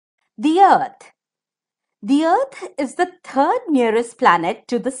The Earth. The Earth is the third nearest planet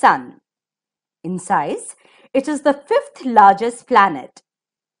to the Sun. In size, it is the fifth largest planet.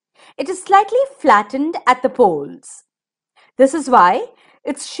 It is slightly flattened at the poles. This is why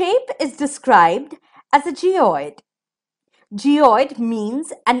its shape is described as a geoid. Geoid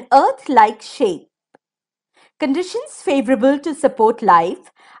means an Earth-like shape. Conditions favorable to support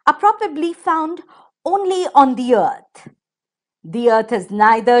life are probably found only on the Earth. The Earth is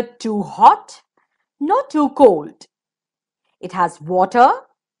neither too hot nor too cold. It has water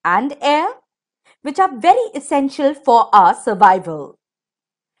and air, which are very essential for our survival.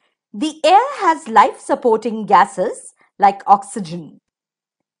 The air has life-supporting gases like oxygen.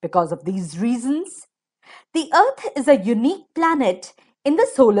 Because of these reasons, the Earth is a unique planet in the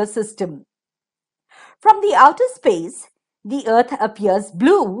solar system. From the outer space, the Earth appears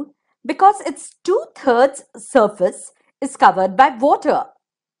blue because its two-thirds surface is covered by water.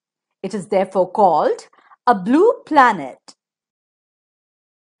 It is therefore called a blue planet.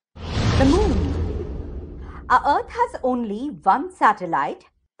 The Moon. Our Earth has only one satellite,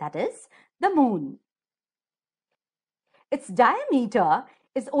 that is, the Moon. Its diameter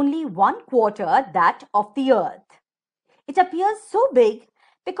is only 1/4 that of the Earth. It appears so big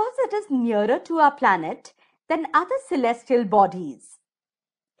because it is nearer to our planet than other celestial bodies.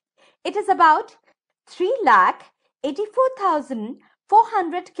 It is about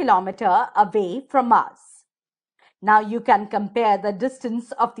 3,84,400 kilometers away from us. Now you can compare the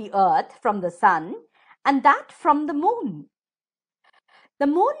distance of the Earth from the Sun and that from the Moon. The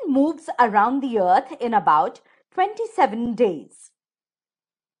Moon moves around the Earth in about 27 days.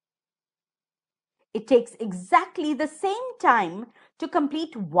 It takes exactly the same time to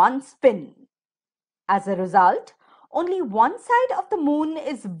complete one spin. As a result, only one side of the Moon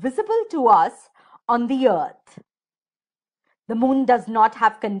is visible to us on the Earth. The Moon does not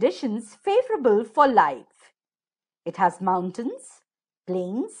have conditions favorable for life. It has mountains,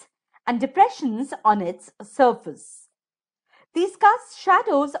 plains, and depressions on its surface. These cast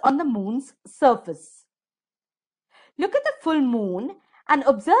shadows on the Moon's surface. Look at the full moon and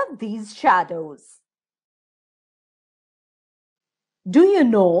observe these shadows. Do you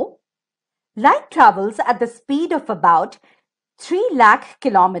know? Light travels at the speed of about 3 lakh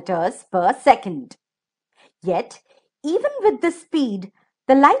kilometers per second. Yet, even with this speed,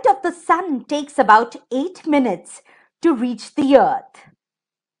 the light of the Sun takes about 8 minutes to reach the Earth.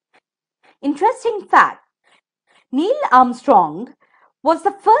 Interesting fact, Neil Armstrong was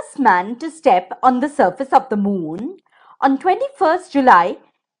the first man to step on the surface of the Moon on 21st July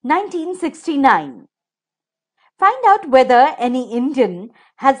 1969. Find out whether any Indian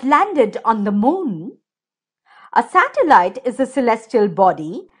has landed on the Moon. A satellite is a celestial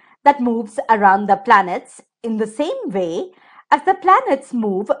body that moves around the planets in the same way as the planets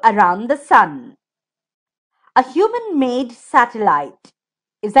move around the Sun. A human-made satellite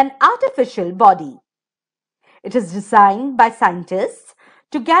is an artificial body. It is designed by scientists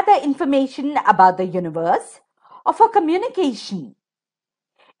to gather information about the universe or for communication.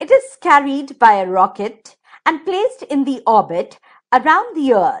 It is carried by a rocket and placed in the orbit around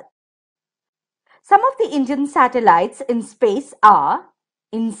the Earth. Some of the Indian satellites in space are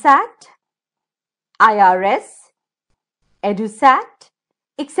INSAT, IRS, EduSat,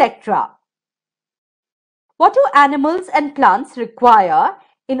 etc. What do animals and plants require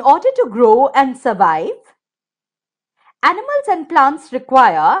in order to grow and survive? Animals and plants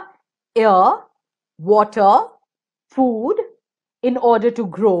require air, water, food in order to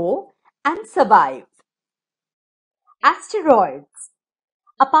grow and survive. Asteroids.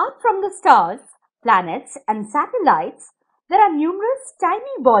 Apart from the stars, planets and satellites, there are numerous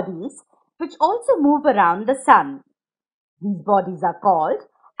tiny bodies which also move around the Sun. These bodies are called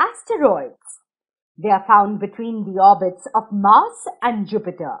asteroids. They are found between the orbits of Mars and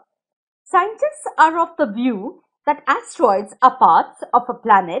Jupiter. Scientists are of the view that asteroids are parts of a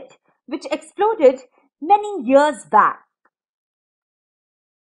planet which exploded many years back.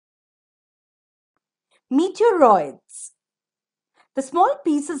 Meteoroids. The small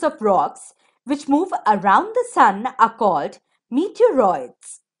pieces of rocks which move around the Sun are called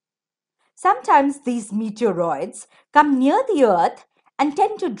meteoroids. Sometimes these meteoroids come near the Earth and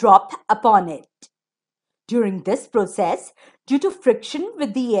tend to drop upon it. During this process, due to friction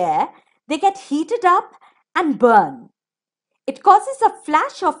with the air, they get heated up and burn. It causes a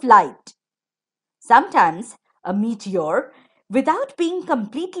flash of light. Sometimes a meteor, without being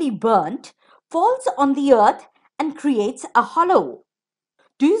completely burnt, falls on the Earth and creates a hollow.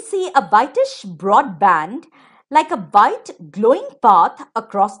 Do you see a whitish broad band like a white glowing path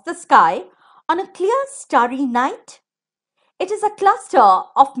across the sky on a clear starry night? It is a cluster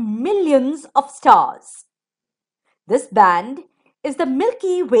of millions of stars. This band is the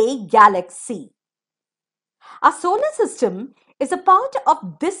Milky Way galaxy. Our solar system is a part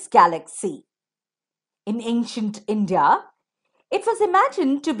of this galaxy. In ancient India, it was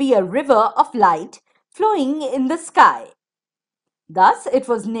imagined to be a river of light flowing in the sky. Thus, it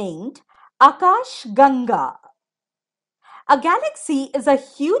was named Akash Ganga. A galaxy is a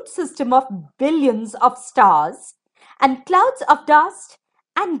huge system of billions of stars and clouds of dust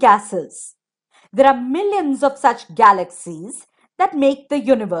and gases. There are millions of such galaxies that make the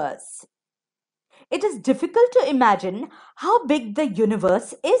universe. It is difficult to imagine how big the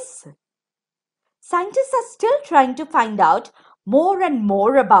universe is. Scientists are still trying to find out more and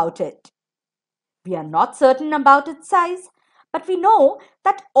more about it. We are not certain about its size, but we know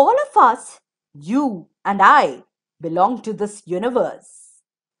that all of us, you and I, belong to this universe.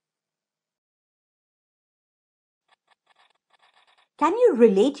 Can you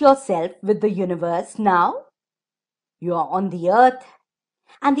relate yourself with the universe now? You are on the Earth,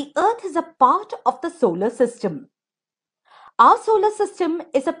 and the Earth is a part of the solar system. Our solar system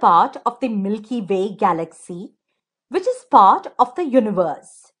is a part of the Milky Way galaxy, which is part of the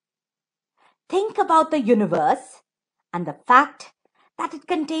universe. Think about the universe and the fact that it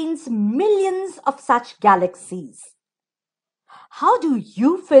contains millions of such galaxies. How do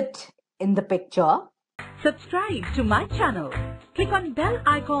you fit in the picture? Subscribe to my channel. Click on bell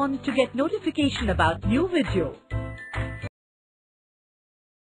icon to get notification about new video.